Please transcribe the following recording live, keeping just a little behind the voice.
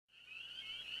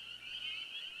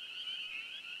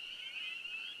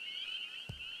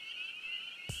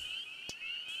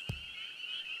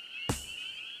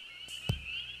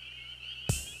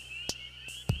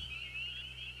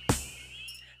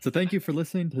So thank you for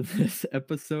listening to this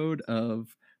episode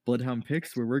of Bloodhound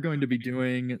Picks, where we're going to be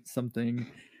doing something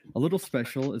a little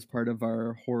special as part of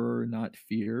our Horror Not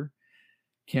Fear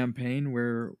campaign,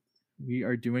 where we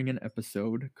are doing an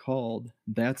episode called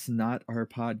That's Not Our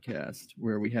Podcast,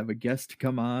 where we have a guest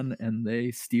come on and they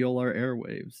steal our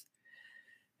airwaves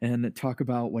and talk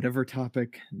about whatever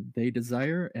topic they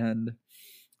desire. And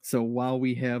so while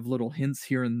we have little hints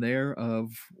here and there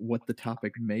of what the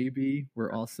topic may be,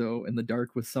 we're also in the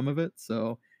dark with some of it.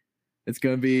 So it's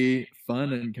going to be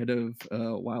fun and kind of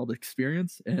a wild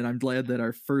experience. And I'm glad that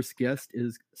our first guest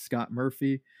is Scott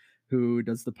Murphy, who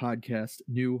does the podcast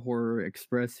New Horror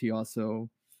Express.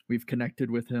 We've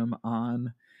connected with him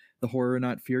on the Horror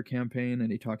Not Fear campaign,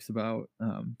 and he talks about,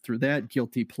 through that,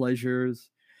 guilty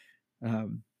pleasures.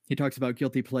 He talks about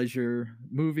guilty pleasure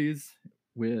movies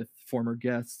with former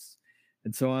guests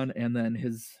and so on. And then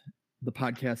the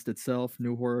podcast itself,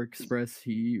 New Horror Express,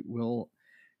 he will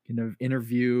kind of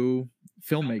interview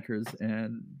filmmakers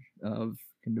and of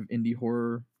kind of indie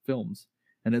horror films.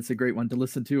 And it's a great one to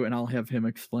listen to, and I'll have him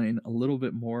explain a little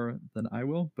bit more than I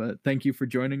will. But thank you for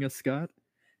joining us, Scott.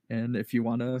 And if you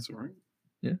want to, right.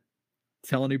 Yeah,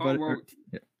 tell anybody about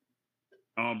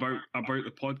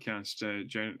the podcast,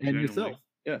 and yourself.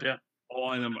 Yeah. Oh,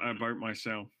 and about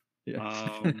myself.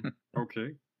 Yeah.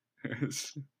 Okay.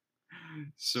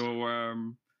 So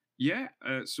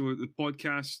the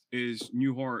podcast is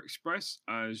New Horror Express,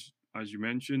 as you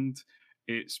mentioned.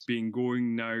 It's been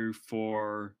going now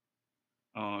for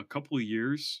a couple of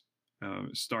years.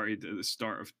 It started at the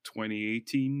start of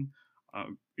 2018.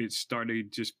 It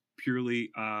started just purely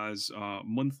as a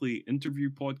monthly interview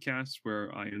podcast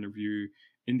where I interview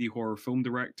indie horror film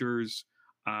directors,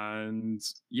 and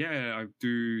I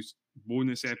do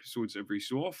bonus episodes every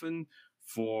so often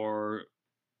for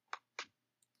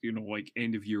like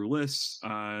end of year lists,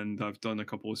 and I've done a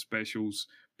couple of specials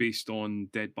based on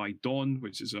Dead by Dawn,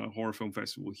 which is a horror film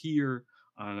festival here,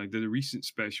 and I did a recent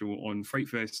special on Fright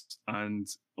Fest. And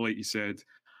like you said,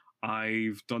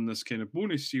 I've done this kind of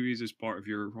bonus series as part of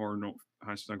your Horror Not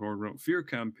Fear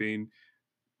campaign,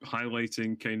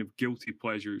 highlighting kind of guilty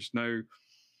pleasures. Now,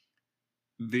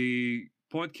 the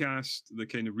podcast, the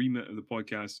kind of remit of the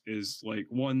podcast is like,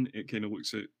 one, it kind of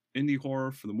looks at indie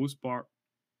horror for the most part,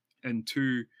 and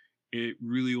two, it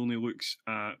really only looks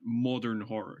at modern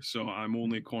horror. So I'm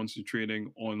only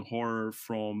concentrating on horror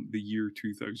from the year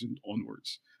 2000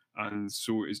 onwards. And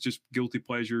so it's just guilty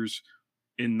pleasures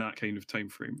in that kind of time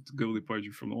frame. It's guilty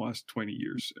pleasure from the last 20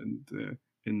 years and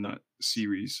in that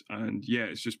series. And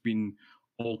it's just been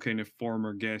all kind of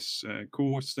former guests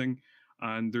co-hosting.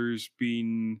 And there's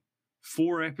been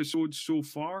 4 episodes so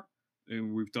far.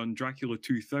 And we've done Dracula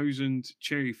 2000,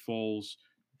 Cherry Falls,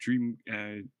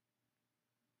 Dreamcatcher.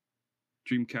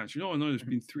 No, there's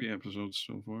been 3 episodes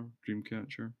so far.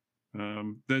 Dreamcatcher.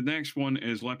 The next one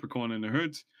is Leprechaun in the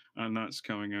Hood, and that's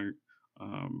coming out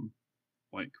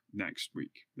like next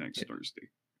Thursday.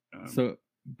 So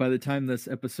by the time this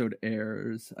episode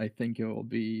airs, I think it will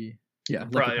be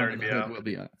probably already be out. Will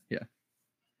be out. Yeah.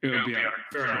 It'll be out.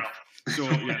 Fair enough.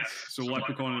 So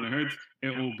Leprechaun in the Hood,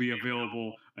 it will be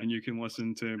available, and you can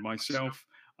listen to myself,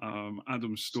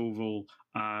 Adam Stovall,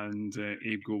 and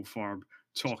Abe Goldfarb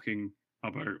talking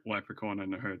about Leprechaun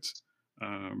in the Hood,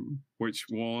 which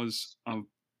was a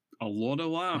lot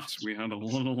of laughs. We had a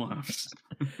lot of laughs.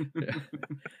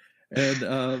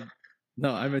 And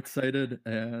no, I'm excited,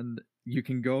 and you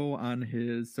can go on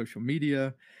his social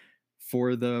media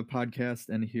for the podcast,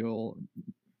 and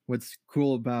what's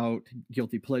cool about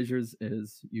Guilty Pleasures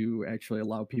is you actually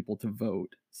allow people to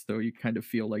vote, so you kind of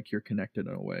feel like you're connected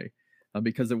in a way,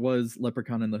 because it was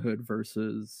Leprechaun in the Hood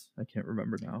versus, I can't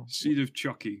remember now, Seed of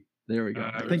Chucky. There we go.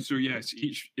 So yes,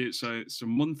 it's a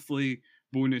monthly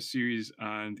bonus series,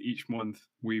 and each month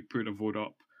we put a vote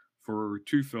up for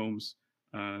 2 films.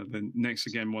 The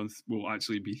next month will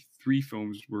actually be 3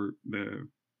 films where the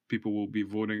people will be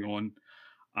voting on,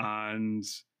 and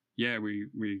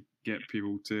we get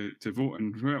people to vote,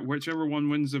 and whichever one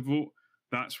wins the vote,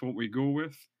 that's what we go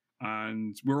with.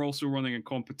 And we're also running a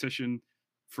competition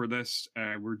for this.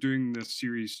 We're doing this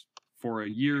series for a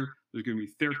year. There's going to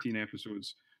be 13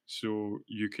 episodes. So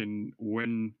you can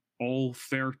win all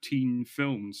 13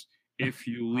 films if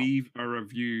you leave a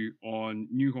review on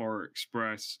New Horror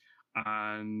Express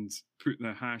and put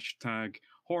the hashtag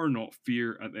Horror Not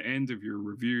Fear at the end of your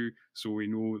review, so we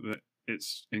know that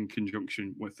it's in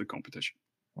conjunction with the competition.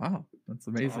 Wow, that's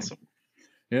amazing. That's awesome.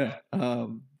 Yeah.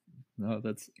 No,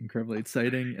 that's incredibly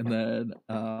exciting. And then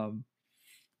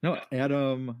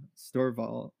Adam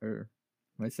Storval, or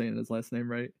am I saying his last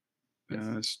name right?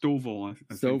 Stovall, I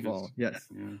think. Stovall, yes.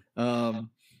 Yeah.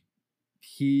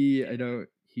 I know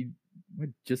he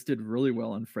just did really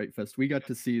well on Fright Fest. We got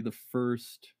to see the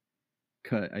first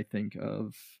cut, I think,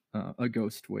 of A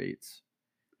Ghost Waits.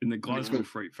 in the Glasgow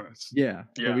Fright Fest. Yeah,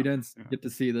 but we Yeah. didn't get to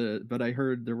see but I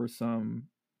heard there were some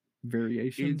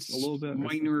variations a It's little bit. or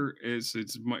something. minor. It's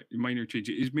minor change.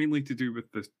 It's mainly to do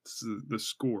with the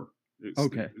score. It's,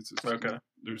 Okay. Okay.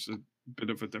 There's a bit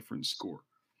of a different score.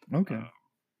 Okay,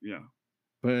 Yeah,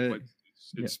 but but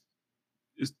it's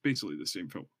basically the same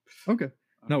film. okay.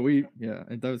 No,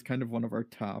 and that was kind of one of our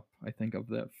top, I think, of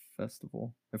that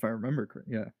festival, if I remember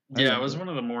correctly. Yeah. I Yeah, it loved was one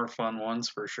of the more fun ones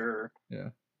for sure.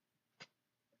 Yeah.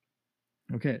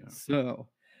 Okay, Yeah. so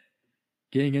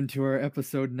getting into our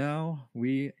episode now,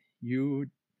 you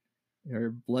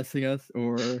are blessing us,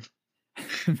 or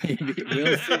maybe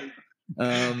we'll see.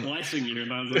 Blessing you.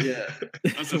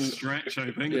 That's a stretch, I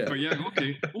think. Yeah. But yeah,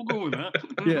 okay, we'll go with that.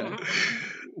 Yeah.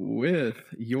 With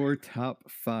your top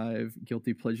 5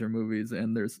 guilty pleasure movies,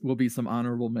 and will be some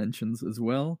honorable mentions as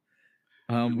well.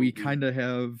 We kind of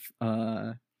have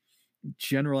a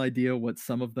general idea what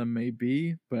some of them may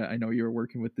be, but I know you're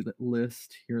working with the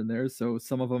list here and there, so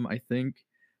some of them I think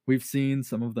we've seen,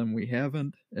 some of them we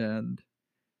haven't, and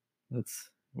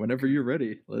whenever you're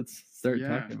ready, let's start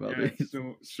talking about these.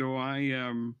 So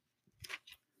I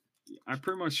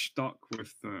pretty much stuck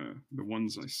with the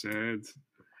ones I said.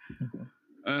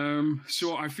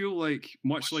 So I feel like,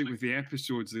 much like with the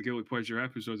episodes, the guilty pleasure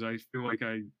episodes, I feel like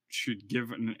I should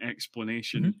give an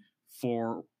explanation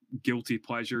for guilty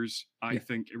pleasures. I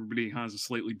think everybody has a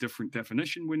slightly different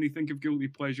definition when they think of guilty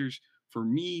pleasures. For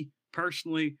me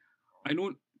personally, I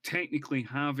don't technically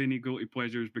have any guilty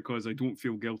pleasures because I don't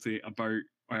feel guilty about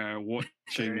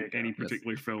watching any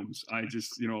particular films. I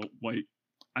just,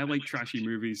 I like trashy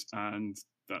movies, and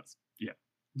that's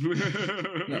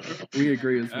No, we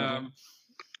agree as well.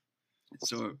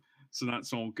 So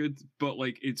that's all good. But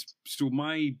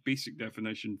my basic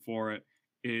definition for it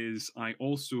is I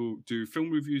also do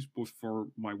film reviews both for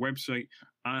my website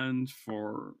and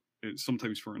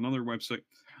sometimes for another website.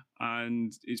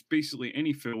 And it's basically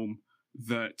any film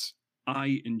that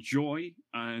I enjoy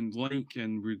and like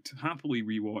and would happily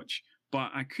rewatch, but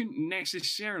I couldn't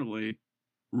necessarily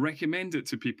recommend it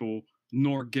to people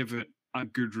nor give it a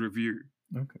good review.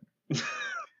 Okay.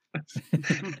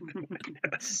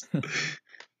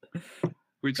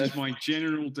 Which is my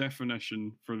general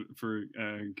definition for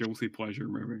guilty pleasure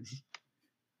movies.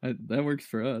 That works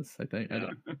for us, I think.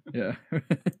 Yeah.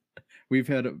 We've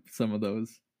had some of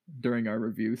those during our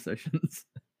review sessions.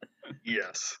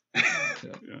 Yes.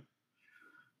 Yeah.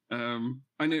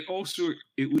 And it also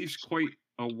leaves quite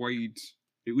a wide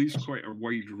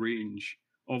range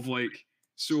of I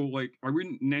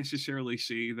wouldn't necessarily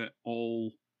say that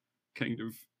all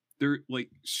they're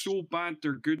so bad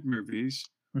they're good movies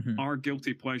are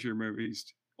guilty pleasure movies.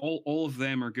 All of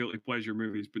them are guilty pleasure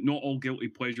movies, but not all guilty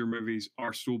pleasure movies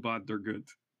are so bad they're good.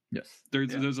 Yes.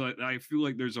 I feel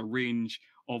like there's a range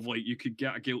of you could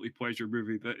get a guilty pleasure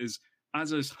movie that is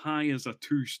as high as a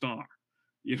 2-star.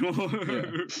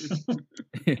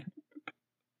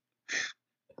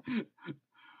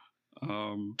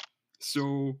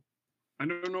 So I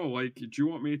don't know, do you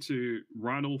want me to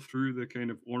rattle through the kind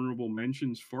of honorable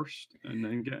mentions first and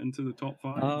then get into the top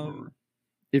 5?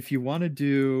 If you want to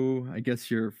do, I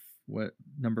guess your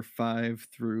number 5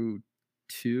 through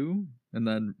 2, and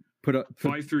then put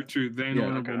 5 through 2, then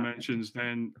honorable mentions,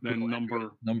 then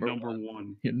number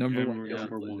 1. Yeah, number 1.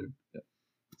 Number 1. Yeah.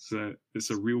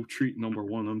 It's a real treat, number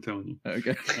 1, I'm telling you.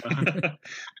 Okay.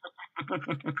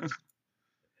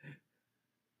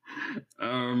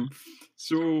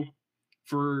 So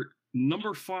for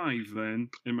number 5 then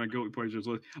in my guilty pleasures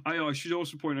list, I should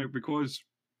also point out, because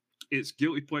it's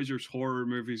guilty pleasures horror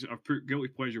movies, I've put guilty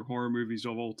pleasure horror movies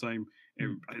of all time.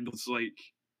 It's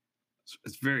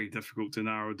very difficult to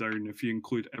narrow down if you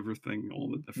include everything,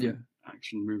 all the different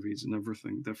action movies and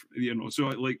everything different,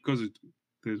 so because it's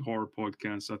the horror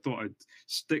podcast, I thought I'd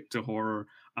stick to horror.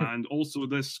 And also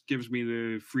this gives me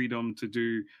the freedom to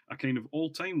do a kind of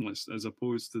all-time list as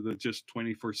opposed to the just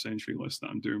 21st century list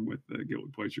that I'm doing with the Guilty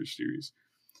Pleasure series.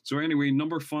 So anyway,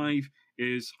 number 5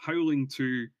 is Howling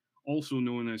 2, also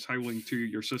known as Howling 2,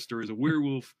 Your Sister is a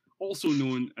Werewolf, also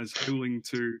known as Howling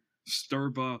 2,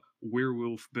 Sturba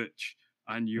Werewolf Bitch.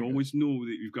 And you always know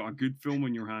that you've got a good film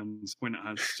in your hands when it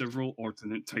has several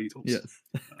alternate titles. Yes.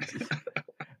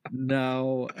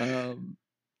 Now,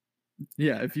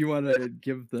 if you want to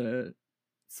give the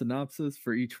synopsis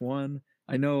for each one,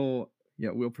 I know,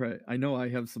 I know I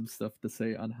have some stuff to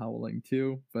say on Howling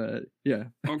too, but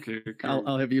okay, cool.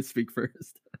 I'll have you speak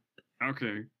first.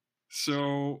 Okay,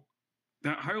 so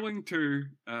that Howling 2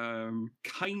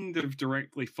 kind of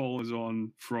directly follows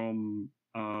on from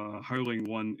Howling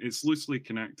 1. It's loosely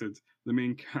connected.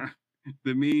 One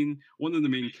of the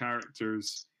main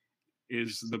characters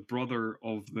is the brother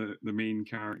of the main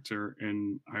character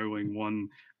in Howling 1.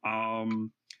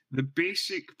 The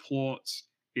basic plot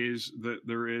is that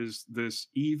there is this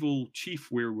evil chief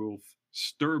werewolf,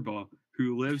 Sturba,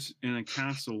 who lives in a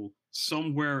castle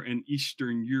somewhere in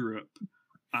Eastern Europe,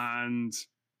 and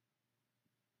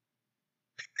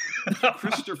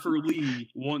Christopher Lee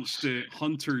wants to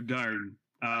hunt her down.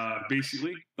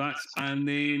 Basically, and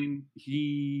then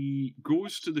he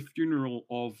goes to the funeral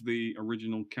of the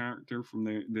original character from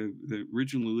the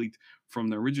original lead from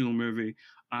the original movie,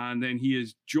 and then he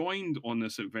is joined on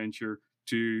this adventure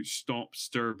to stop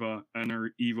Sturba and her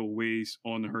evil ways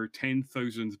on her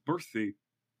 10,000th birthday.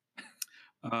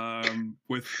 By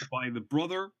the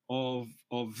brother of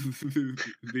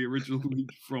the original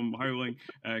lead from Howling,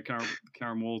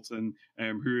 Karen Walton,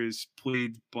 who is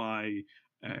played by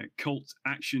cult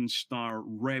action star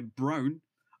Reb Brown,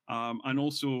 and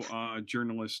also a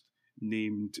journalist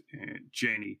named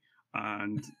Jenny.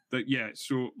 And that,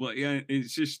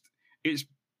 it's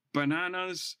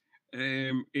bananas.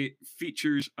 It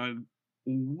features a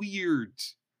weird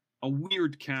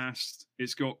cast.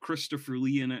 It's got Christopher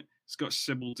Lee in it. It's got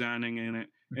Sybil Danning in it.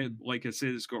 Like I said,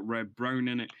 it's got Reb Brown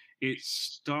in it. It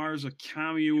stars a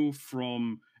cameo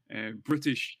from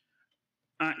British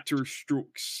actor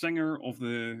stroke singer of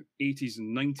the 80s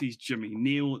and 90s, Jimmy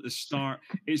Neal at the start.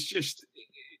 It's just,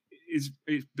 it's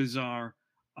bizarre.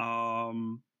 That's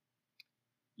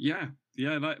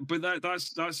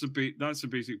the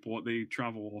basic plot. They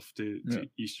travel off to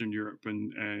Eastern Europe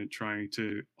and try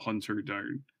to hunt her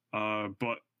down.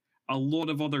 But a lot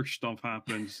of other stuff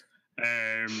happens.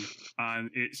 And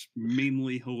it's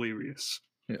mainly hilarious.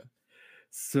 Yeah.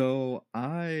 So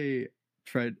I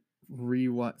tried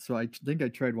rewatch. So I think I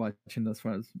tried watching this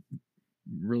when I was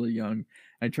really young.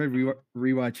 I tried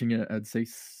rewatching it, I'd say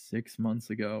 6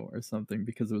 months ago or something,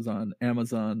 because it was on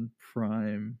Amazon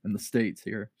Prime in the States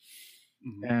here.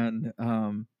 Mm-hmm. And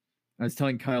I was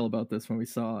telling Kyle about this when we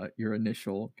saw your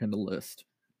initial kind of list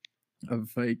of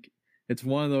like, it's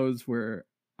one of those where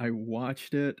I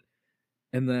watched it,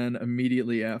 and then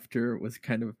immediately after was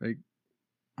kind of like,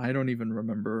 I don't even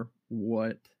remember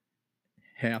what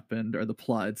happened or the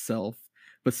plot itself,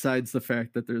 besides the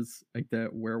fact that there's like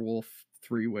that werewolf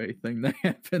three-way thing that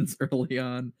happens early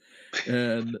on,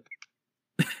 and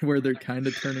where they're kind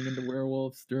of turning into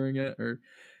werewolves during it. Or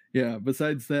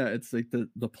besides that, it's like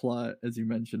the plot, as you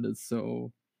mentioned, is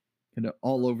so kind of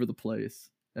all over the place.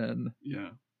 And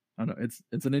I don't know,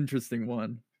 it's an interesting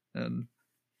one. And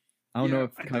I don't know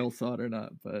if Kyle saw it or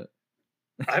not, but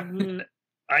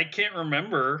I can't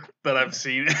remember that I've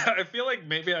seen it. I feel like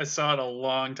maybe I saw it a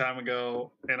long time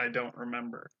ago and I don't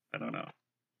remember. I don't know.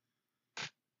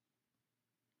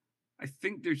 I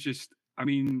think there's just, I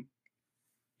mean,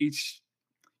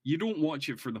 you don't watch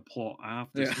it for the plot. I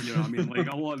have to, you know, I mean, like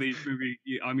a lot of these movies,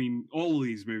 I mean, all of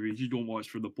these movies, you don't watch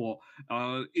for the plot.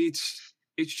 It's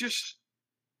just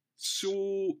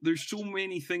so, there's so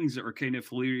many things that are kind of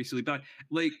hilariously bad.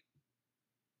 Like,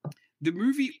 the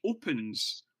movie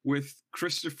opens with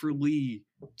Christopher Lee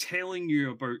telling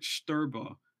you about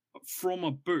Sturba from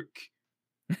a book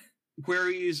where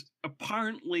he is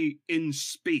apparently in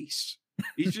space.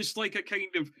 He's just like a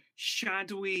kind of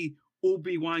shadowy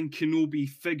Obi-Wan Kenobi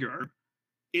figure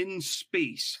in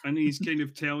space, and he's kind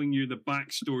of telling you the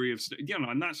backstory of, you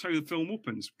know, and that's how the film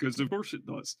opens, because of course it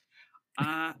does.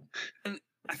 And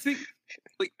I think,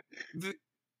 like, the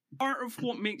part of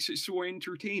what makes it so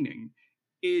entertaining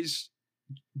is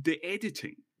the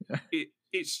editing.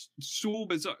 It's so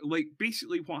bizarre. Like,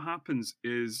 basically what happens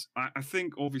is, I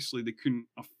think obviously they couldn't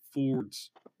afford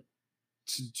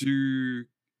to do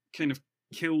kind of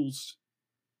kills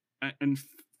and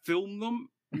film them.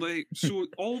 Like, so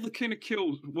all the kind of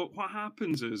kills, what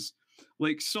happens is,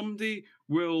 like, somebody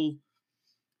will,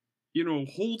 you know,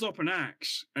 hold up an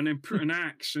axe and then put an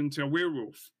axe into a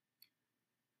werewolf.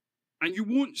 And you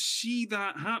won't see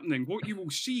that happening. What you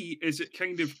will see is it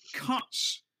kind of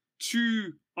cuts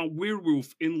to a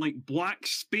werewolf in like black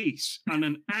space and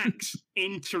an axe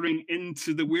entering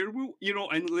into the werewolf, you know,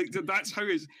 and like that's how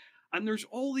it's. And there's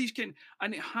all these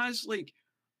and it has like,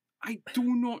 I do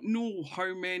not know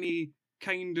how many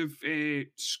kind of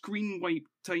screen wipe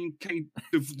kind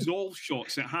of dissolve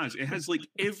shots it has. It has like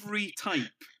every type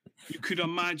you could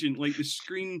imagine. Like the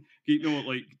screen, you know,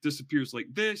 like disappears like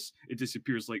this, it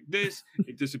disappears like this,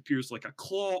 it disappears like a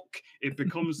clock, it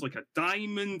becomes like a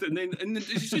diamond, and then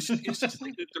it's just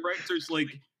like the director's like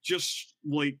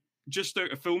just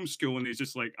out of film school, and he's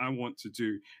just like, I want to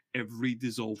do every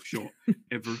dissolve shot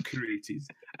ever created.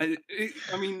 And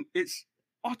I mean, it's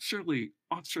utterly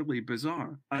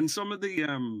bizarre. And some of the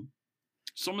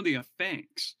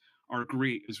effects are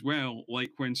great as well.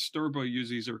 Like when Sturba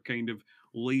uses her kind of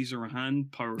laser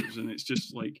hand powers, and it's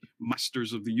just like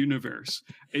Masters of the Universe.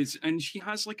 And she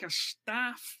has like a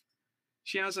staff.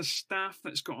 She has a staff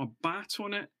that's got a bat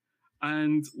on it,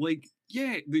 and like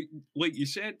yeah, like you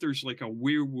said, there's like a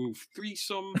werewolf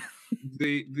threesome.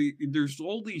 There's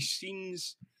all these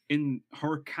scenes in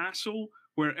her castle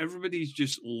where everybody's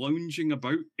just lounging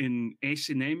about in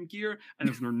S&M gear, and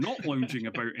if they're not lounging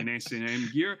about in S&M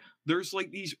gear, there's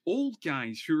like these old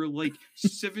guys who are like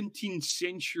 17th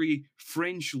century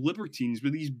French libertines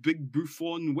with these big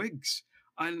bouffant wigs.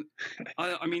 And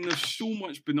I mean, there's so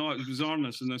much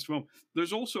bizarreness in this film.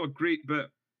 There's also a great bit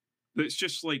that's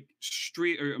just like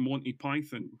straight out of Monty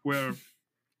Python, where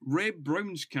Reb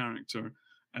Brown's character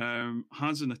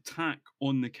has an attack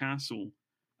on the castle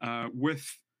with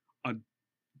a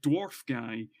dwarf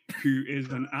guy who is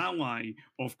an ally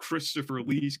of Christopher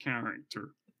Lee's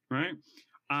character, right?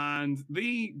 And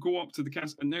they go up to the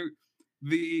castle, and now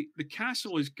the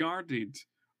castle is guarded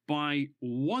by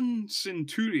one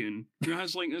centurion who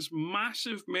has like this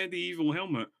massive medieval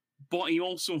helmet, but he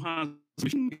also has a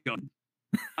machine gun.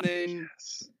 And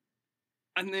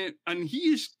then, and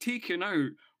he is taken out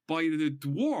by the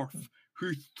dwarf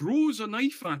who throws a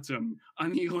knife at him,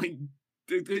 and he like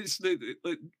it's the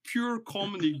pure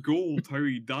comedy gold how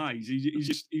he dies.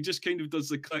 He just kind of does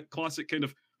the classic kind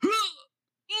of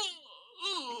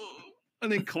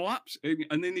and then collapse,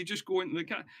 and then they just go into the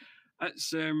cat.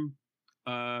 It's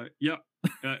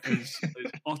it's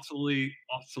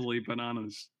utterly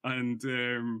bananas. And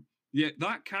yeah,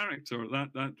 that character,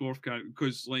 that dwarf character,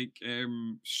 because like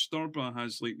Sturba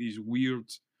has like these weird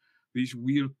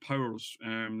powers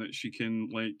that she can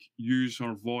like use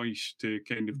her voice to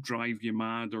kind of drive you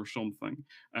mad or something,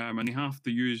 and you have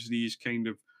to use these kind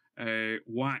of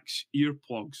wax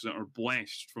earplugs that are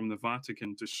blessed from the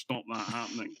Vatican to stop that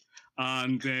happening.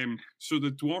 And so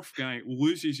the dwarf guy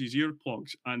loses his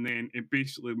earplugs, and then it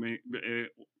basically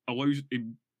allows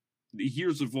he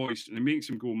hears the voice and it makes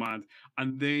him go mad.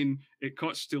 And then it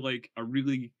cuts to like a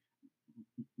really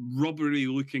rubbery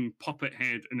looking puppet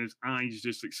head, and his eyes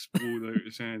just explode out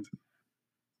his head.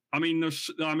 I mean, there's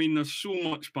so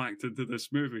much packed into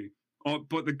this movie.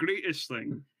 But the greatest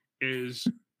thing is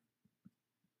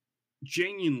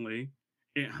genuinely,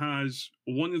 it has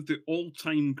one of the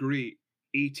all-time great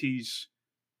 80s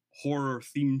horror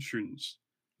theme tunes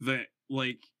that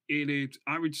like it is,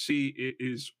 I would say it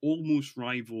is almost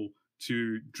rival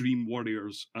to Dream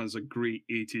Warriors as a great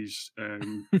 80s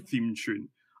theme tune.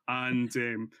 And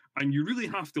you really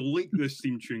have to like this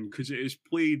theme tune because it is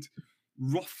played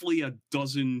roughly a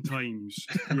dozen times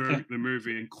throughout the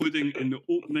movie, including in the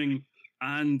opening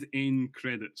and in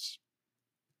credits.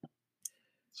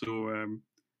 So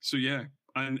yeah,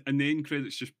 and the end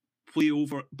credits just play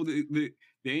over. But the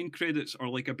end credits are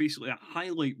like basically a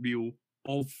highlight reel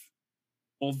of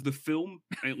the film.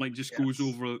 It like just goes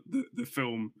over the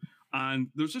film. And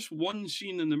there's just one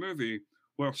scene in the movie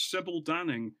where Sybil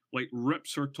Danning like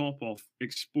rips her top off,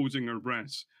 exposing her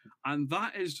breasts, and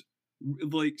that is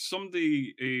like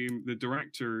somebody, the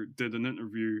director did an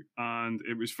interview, and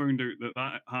it was found out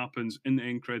that happens in the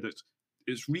end credits.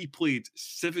 It's replayed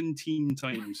 17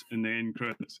 times in the end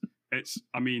credits. It's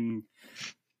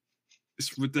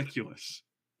ridiculous.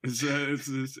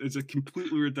 It's a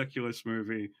completely ridiculous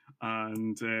movie,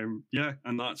 and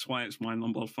and that's why it's my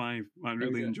number 5. I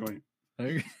really enjoy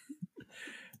it.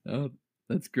 Oh,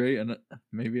 that's great, and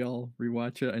maybe I'll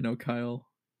rewatch it. I know Kyle.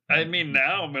 I mean,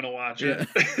 now I'm gonna watch it.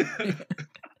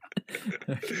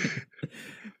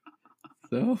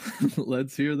 So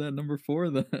let's hear that number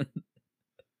 4 then.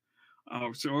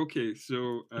 Oh, so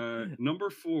number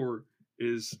 4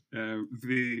 is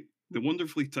the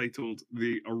wonderfully titled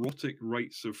 "The Erotic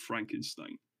Rites of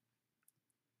Frankenstein."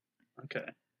 Okay.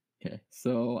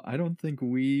 So I know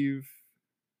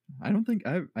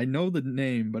the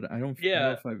name, but I don't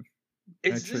know if I've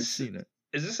actually seen it.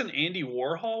 Is this an Andy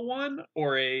Warhol one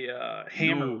or a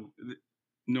Hammer?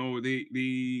 No,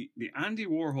 the Andy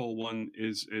Warhol one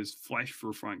is Flesh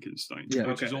for Frankenstein,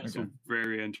 which is also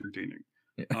very entertaining.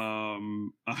 Yeah.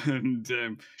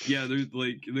 There's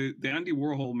like the Andy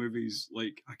Warhol movies,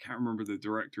 like I can't remember the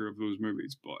director of those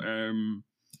movies, but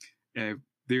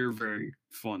they're very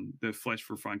fun. The Flesh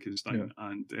for Frankenstein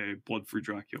and Blood for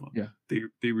Dracula. Yeah, they're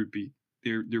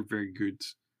very good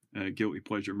guilty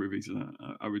pleasure movies that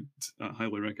I would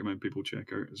highly recommend people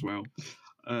check out as well.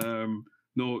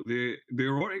 No, the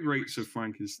Erotic Rites of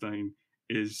Frankenstein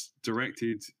is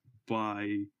directed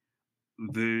by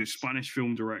the Spanish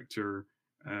film director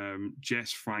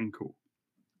Jess Franco,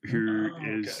 who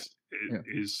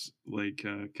is like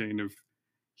kind of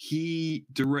he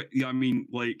direct. I mean,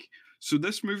 like, so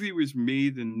this movie was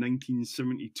made in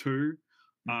 1972,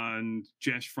 and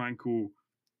Jess Franco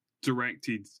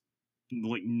directed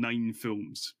like 9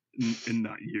 films in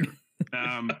that year.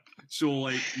 So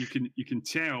like you can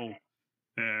tell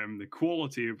the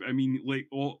quality of. I mean, like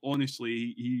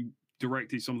honestly, he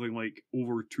directed something like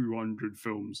over 200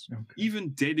 films. Okay. Even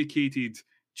dedicated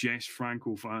Jess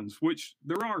Franco fans, which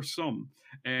there are some.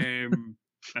 I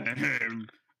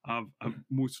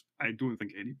don't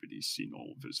think anybody's seen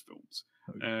all of his films.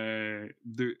 Okay.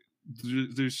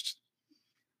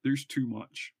 There's too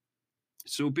much.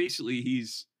 So basically,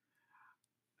 he's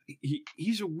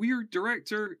a weird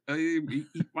director.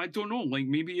 I don't know. Like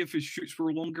maybe if his shoots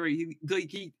were longer,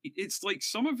 it's like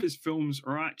some of his films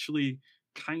are actually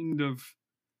kind of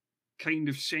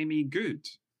semi good.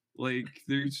 Like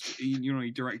there's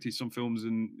he directed some films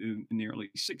in the early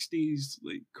 '60s.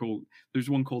 There's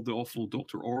one called The Awful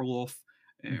Dr. Orloff,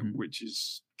 which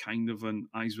is kind of an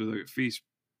Eyes Without a Face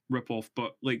ripoff,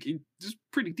 but like it's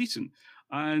pretty decent.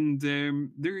 And there,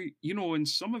 and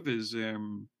some of his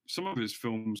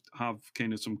films have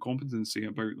kind of some competency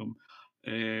about them,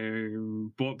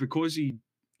 but because he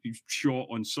shot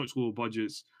on such low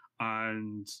budgets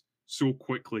and so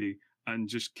quickly and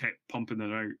just kept pumping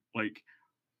it out, like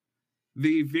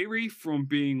they vary from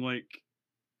being like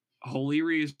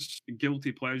hilarious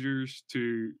guilty pleasures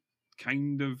to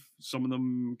kind of some of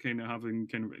them kind of having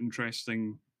kind of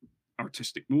interesting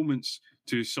artistic moments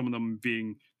to some of them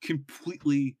being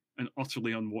completely and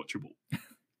utterly unwatchable.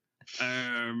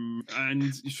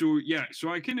 And so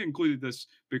I kind of included this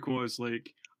because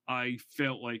like I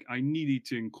felt like I needed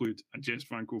to include a Jess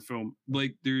Franco film.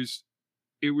 Like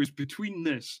it was between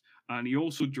this and he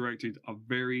also directed a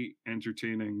very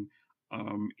entertaining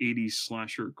 80s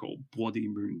slasher called Bloody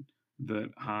Moon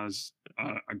that has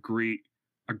a great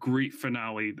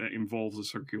finale that involves a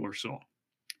circular saw.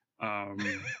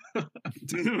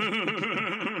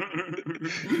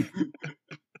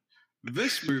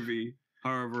 This movie,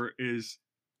 however, is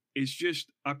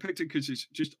just, I picked it because it's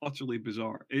just utterly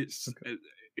bizarre. It's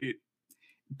it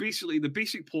basically, the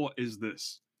basic plot is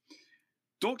this: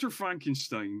 Dr.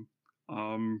 Frankenstein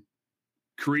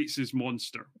creates his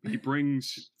monster. He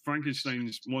brings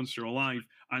Frankenstein's monster alive,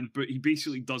 but he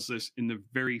basically does this in the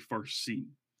very first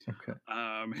scene. Okay.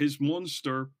 His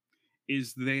monster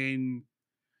is then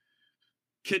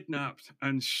kidnapped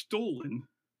and stolen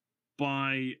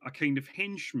by a kind of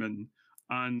henchman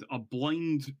and a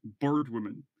blind bird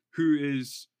woman who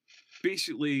is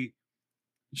basically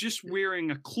just wearing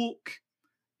a cloak,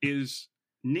 is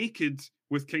naked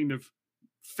with kind of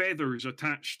feathers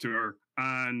attached to her,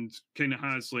 and kind of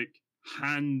has like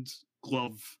hand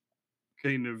glove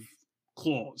kind of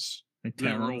claws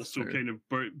that are also kind of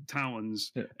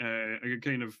talons. Yeah. A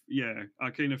kind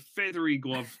of feathery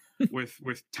glove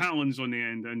with talons on the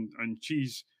end, and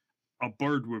she's a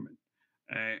bird woman.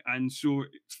 And so,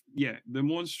 the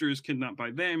monster is kidnapped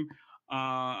by them,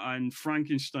 and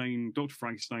Dr.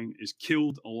 Frankenstein is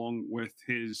killed along with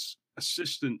his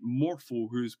assistant Morpho,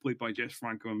 who's played by Jess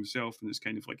Franco himself, and is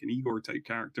kind of like an Igor type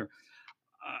character.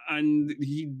 And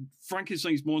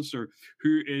Frankenstein's monster,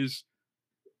 who is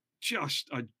just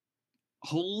a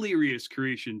hilarious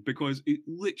creation, because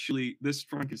this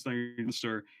Frankenstein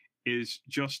monster is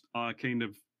just a kind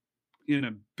of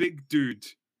big dude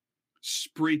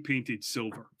spray painted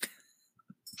silver.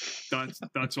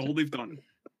 That's all they've done.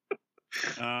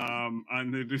 And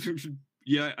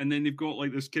and then they've got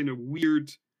like this kind of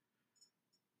weird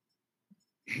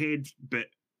head bit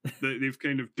that they've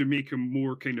kind of to make him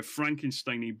more kind of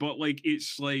Frankenstein-y, but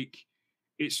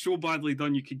it's so badly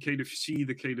done you can kind of see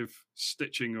the kind of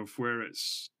stitching of where it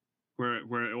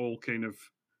all kind of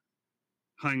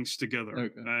hangs together.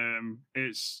 Okay.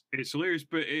 It's hilarious,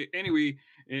 but anyway,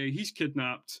 he's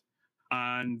kidnapped,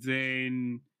 and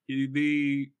then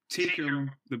they take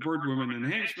him, the bird woman and the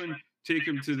henchman take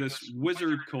him to this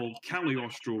wizard called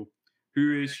Cagliostro,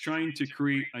 who is trying to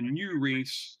create a new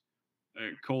race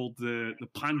called the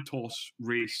Pantos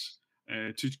race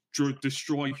to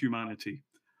destroy humanity.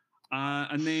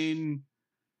 And then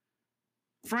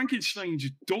Frankenstein's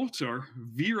daughter,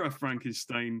 Vera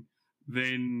Frankenstein,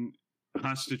 then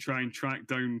has to try and track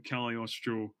down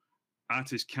Cagliostro at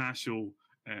his castle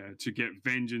to get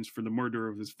vengeance for the murder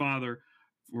of his father,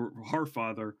 for her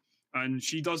father. And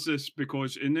she does this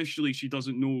because initially she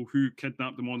doesn't know who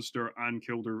kidnapped the monster and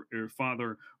killed her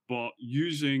father, but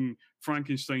using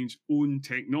Frankenstein's own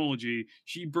technology,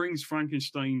 she brings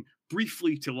Frankenstein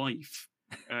briefly to life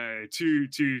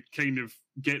to kind of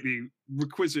get the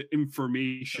requisite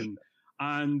information.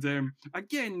 And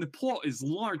again, the plot is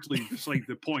largely beside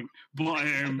the point, but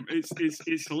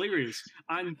it's hilarious.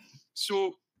 And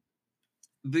so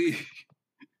the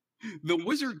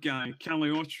wizard guy,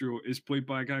 Cagliostro, is played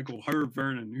by a guy called Howard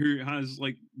Vernon, who has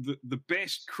like the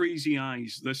best crazy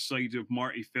eyes this side of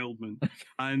Marty Feldman,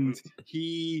 and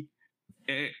he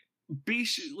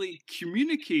basically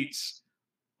communicates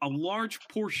a large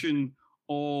portion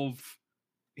of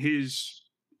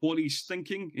what he's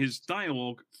thinking, his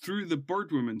dialogue, through the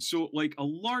Birdwoman. So like a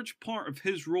large part of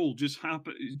his role just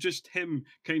him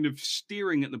kind of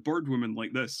staring at the Birdwoman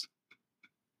like this.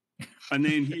 And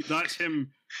then that's him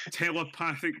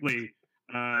telepathically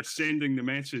sending the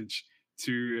message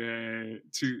to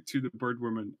the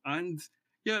Birdwoman. And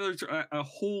yeah, there's a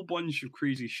whole bunch of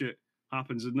crazy shit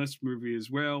happens in this movie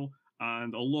as well,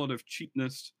 and a lot of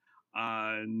cheapness.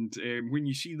 And when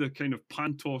you see the kind of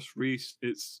Pantos race,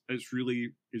 it's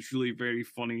really very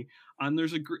funny. And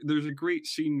there's a great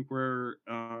scene where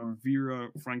Vera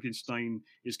Frankenstein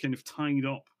is kind of tied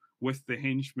up with the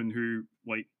henchman who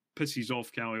like pisses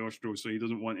off Cagliostro, so he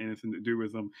doesn't want anything to do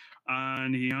with them,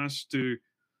 and they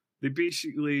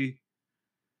basically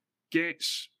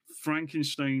gets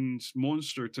Frankenstein's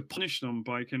monster to punish them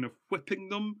by kind of whipping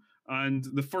them, and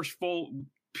the first one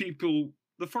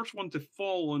to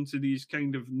fall onto these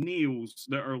kind of nails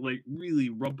that are like really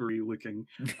rubbery looking,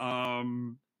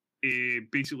 it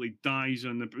basically dies,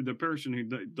 and the person who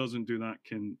doesn't do that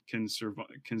can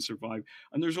survive.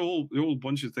 And there's a whole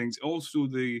bunch of things. Also,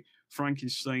 the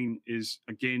Frankenstein is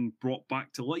again brought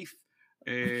back to life,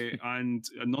 and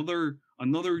another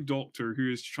doctor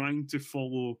who is trying to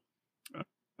follow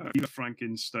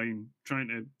Frankenstein, trying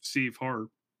to save her.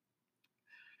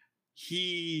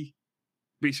 He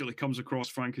basically comes across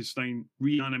Frankenstein,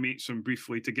 reanimates him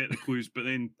briefly to get the clues, but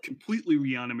then completely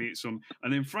reanimates him.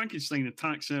 And then Frankenstein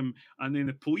attacks him, and then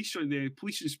the police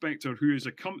inspector who is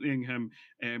accompanying him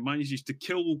manages to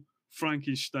kill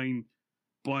Dr.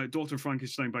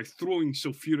 Frankenstein by throwing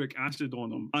sulfuric acid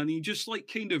on him, and he just like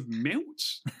kind of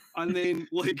melts, and then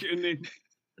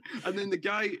the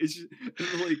guy is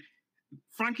like,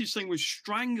 Frankenstein was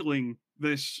strangling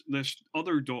this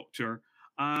other doctor,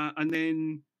 and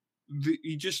then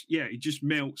he just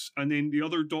melts, and then the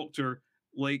other doctor,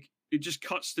 like, it just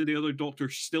cuts to the other doctor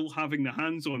still having the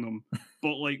hands on him,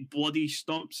 but like bloody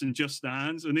stumps and just the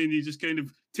hands, and then he just kind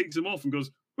of takes them off and goes,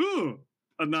 "Oh,"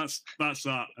 and that's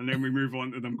that, and then we move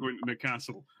on to them going to the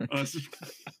castle.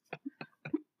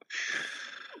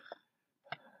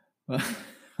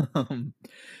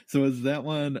 So is that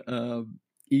one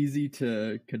easy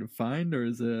to kind of find, or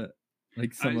is it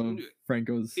like some of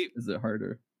Franco's? Is it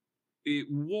harder? It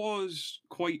was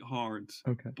quite hard,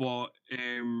 okay, but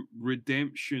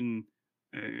Redemption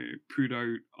put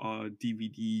out a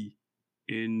DVD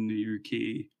in the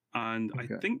UK, and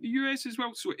okay, I think the US as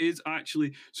well. So it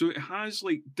has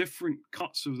like different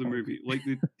cuts of the movie. Like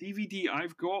the DVD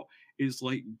I've got is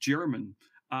like German,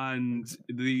 and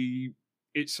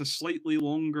it's a slightly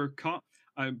longer cut.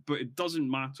 But it doesn't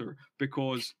matter,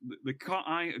 because the cut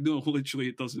literally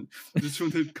it doesn't. So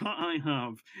the cut I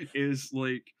have is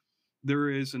like,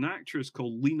 there is an actress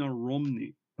called Lena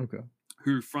Romney, okay,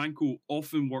 who Franco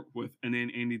often worked with and then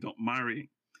ended up marrying,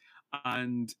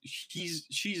 and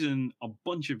she's in a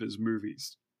bunch of his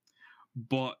movies,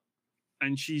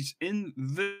 and she's in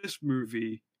this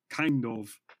movie kind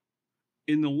of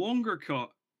in the longer cut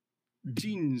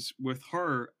scenes with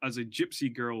her as a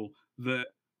gypsy girl that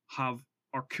are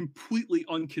completely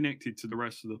unconnected to the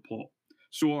rest of the plot.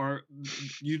 So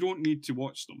you don't need to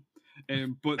watch them.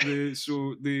 But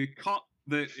the cut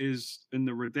that is in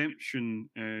the Redemption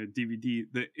DVD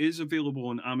that is available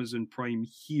on Amazon Prime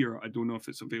here, I don't know if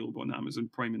it's available on Amazon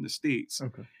Prime in the States,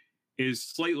 okay,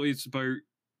 it's about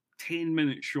 10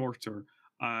 minutes shorter,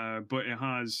 but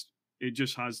it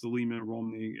just has the Lena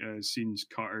Romney scenes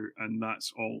cut out, and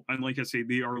that's all. And like I say,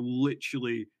 they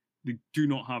do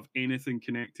not have anything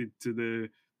connected to the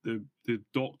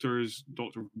doctors,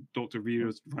 Dr.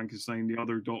 Vera's Frankenstein, the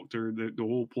other doctor, the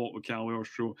whole plot with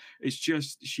Cagliostro. It's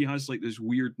just, she has like this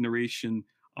weird narration,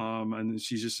 and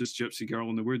she's just this gypsy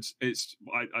girl in the woods.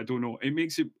 I don't know. It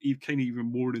makes it kind of even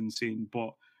more insane,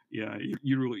 but yeah,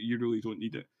 you really don't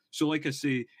need it. So like I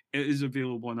say, it is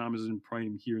available on Amazon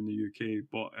Prime here in the UK,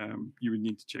 but you would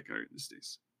need to check it out in the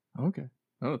States. Okay.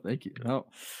 Oh, thank you. Oh,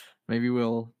 maybe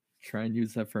we'll try and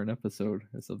use that for an episode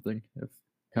or something. If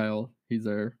Kyle, he's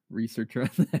our researcher on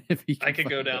that. If he I could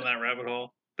go down that rabbit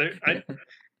hole. I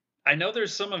know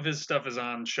there's some of his stuff is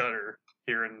on Shudder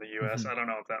here in the US. I don't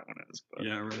know if that one is. But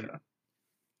yeah, right.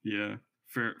 Yeah,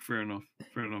 fair enough.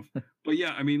 But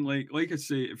yeah, I mean, like I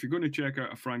say, if you're going to check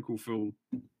out a Franco film,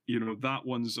 that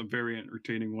one's a very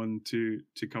entertaining one to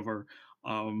cover.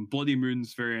 Bloody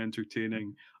Moon's very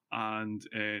entertaining, and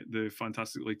the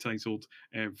fantastically titled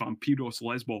Vampiros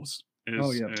Lesbos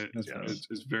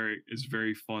is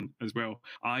very fun as well.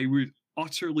 I would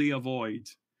utterly avoid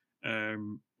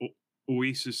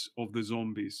Oasis of the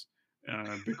Zombies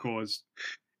because,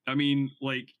 I mean,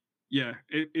 like, yeah,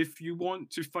 if you want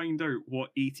to find out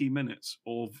what 80 minutes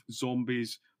of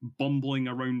zombies bumbling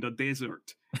around a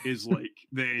desert is like,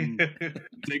 then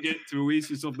dig it to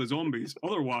Oasis of the Zombies.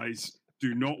 Otherwise,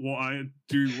 do not what I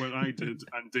did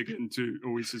and dig into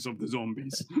Oasis of the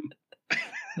Zombies.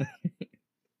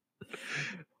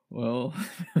 Well,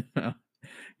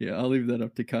 yeah, I'll leave that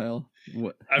up to Kyle.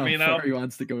 How far he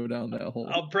wants to go down that hole.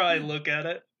 I'll probably look at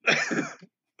it.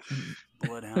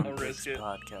 Bloodhound Picks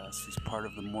podcast is part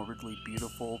of the Morbidly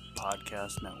Beautiful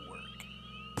Podcast Network.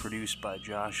 Produced by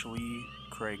Josh Lee,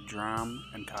 Craig Drum,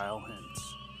 and Kyle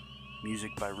Hintz.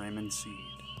 Music by Raymond Seed.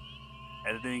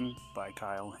 Editing by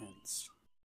Kyle Hintz.